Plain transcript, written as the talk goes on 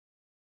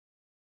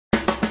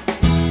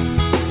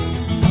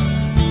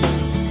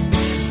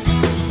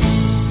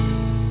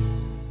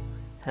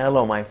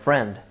Hello, my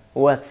friend.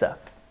 What's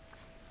up?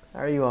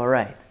 Are you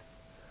alright?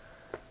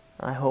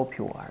 I hope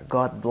you are.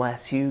 God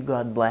bless you.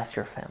 God bless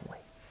your family.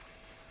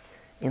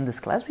 In this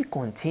class, we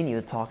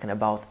continue talking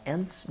about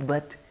ants,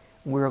 but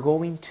we're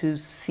going to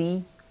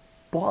see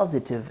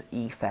positive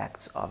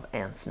effects of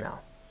ants now.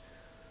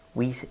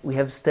 We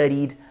have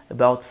studied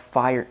about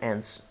fire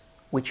ants,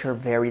 which are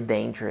very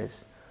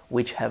dangerous,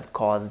 which have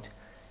caused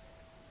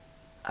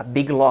a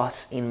big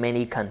loss in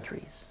many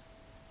countries.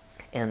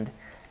 And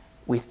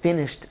we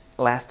finished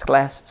last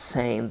class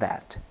saying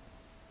that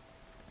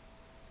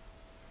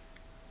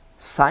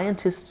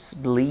scientists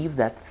believe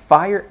that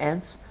fire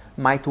ants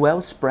might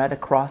well spread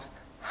across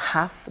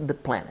half the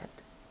planet.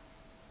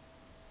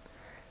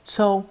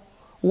 So,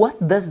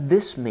 what does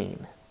this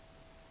mean?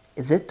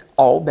 Is it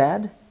all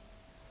bad?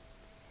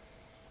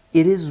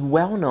 It is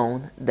well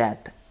known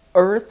that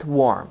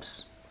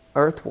earthworms,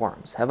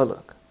 have a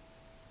look.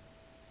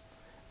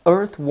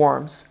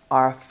 Earthworms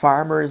are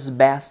farmers'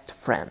 best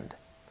friend.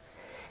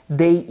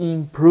 They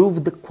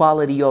improve the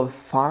quality of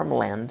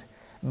farmland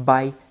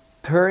by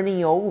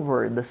turning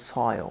over the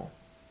soil.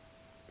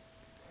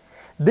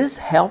 This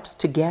helps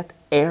to get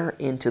air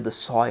into the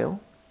soil,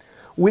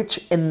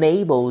 which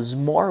enables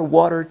more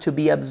water to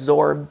be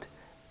absorbed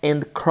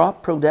and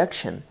crop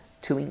production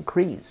to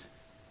increase.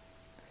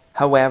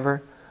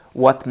 However,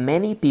 what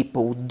many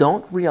people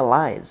don't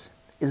realize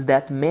is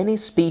that many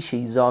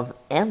species of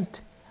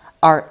ant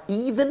are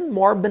even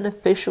more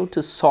beneficial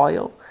to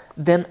soil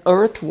than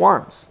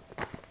earthworms.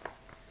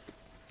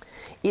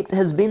 It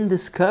has been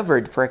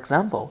discovered, for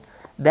example,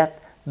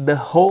 that the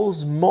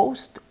holes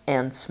most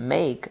ants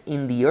make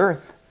in the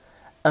earth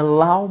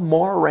allow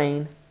more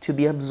rain to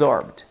be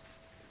absorbed.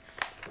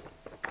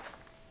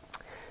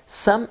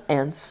 Some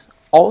ants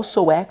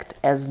also act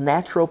as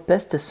natural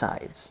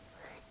pesticides,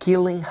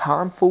 killing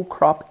harmful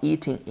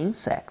crop-eating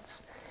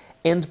insects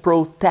and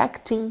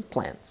protecting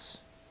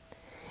plants.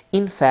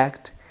 In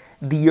fact,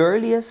 the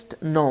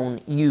earliest known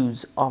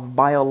use of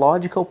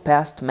biological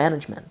pest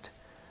management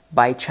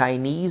by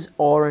Chinese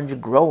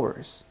orange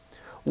growers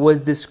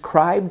was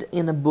described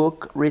in a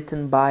book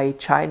written by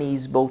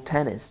Chinese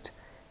botanist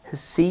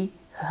He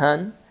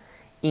Han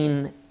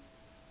in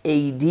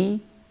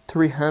AD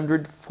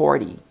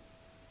 340.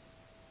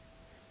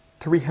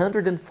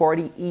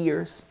 340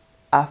 years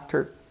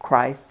after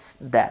Christ's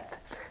death.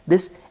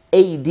 This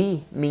AD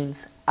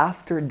means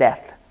after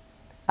death,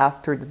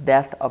 after the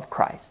death of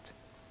Christ.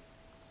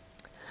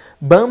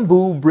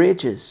 Bamboo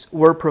bridges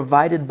were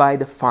provided by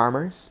the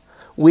farmers,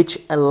 which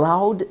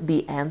allowed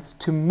the ants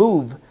to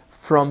move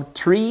from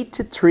tree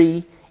to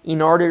tree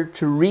in order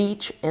to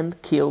reach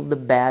and kill the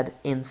bad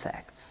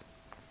insects.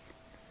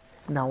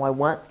 Now I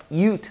want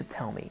you to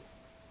tell me,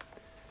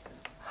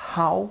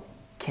 how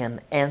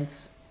can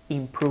ants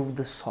improve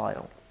the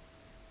soil?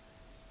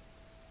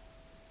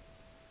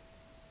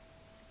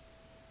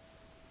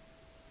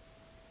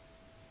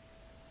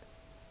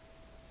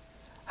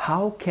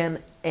 How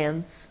can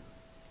ants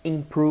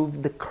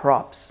improve the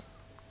crops?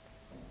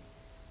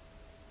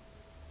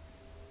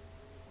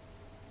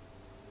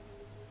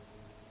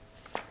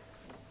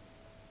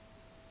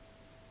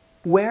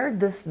 Where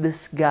does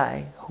this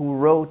guy who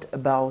wrote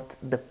about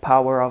the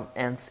power of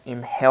ants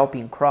in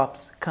helping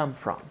crops come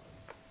from?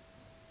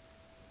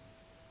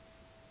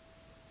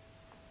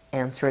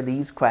 Answer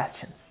these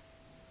questions.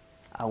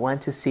 I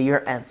want to see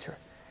your answer.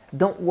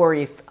 Don't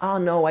worry if, oh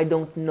no, I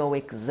don't know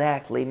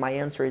exactly, my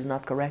answer is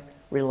not correct.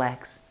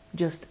 Relax.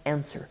 Just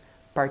answer.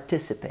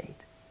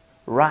 Participate.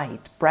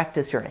 Write.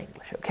 Practice your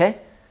English, okay?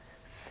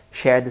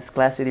 Share this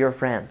class with your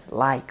friends.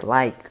 Like,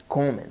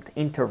 comment,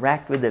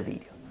 interact with the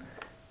video.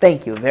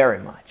 Thank you very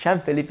much.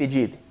 I'm Felipe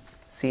Gibi.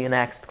 See you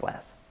next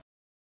class.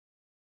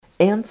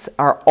 Ants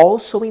are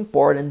also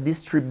important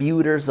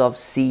distributors of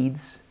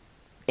seeds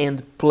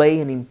and play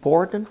an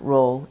important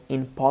role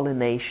in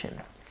pollination.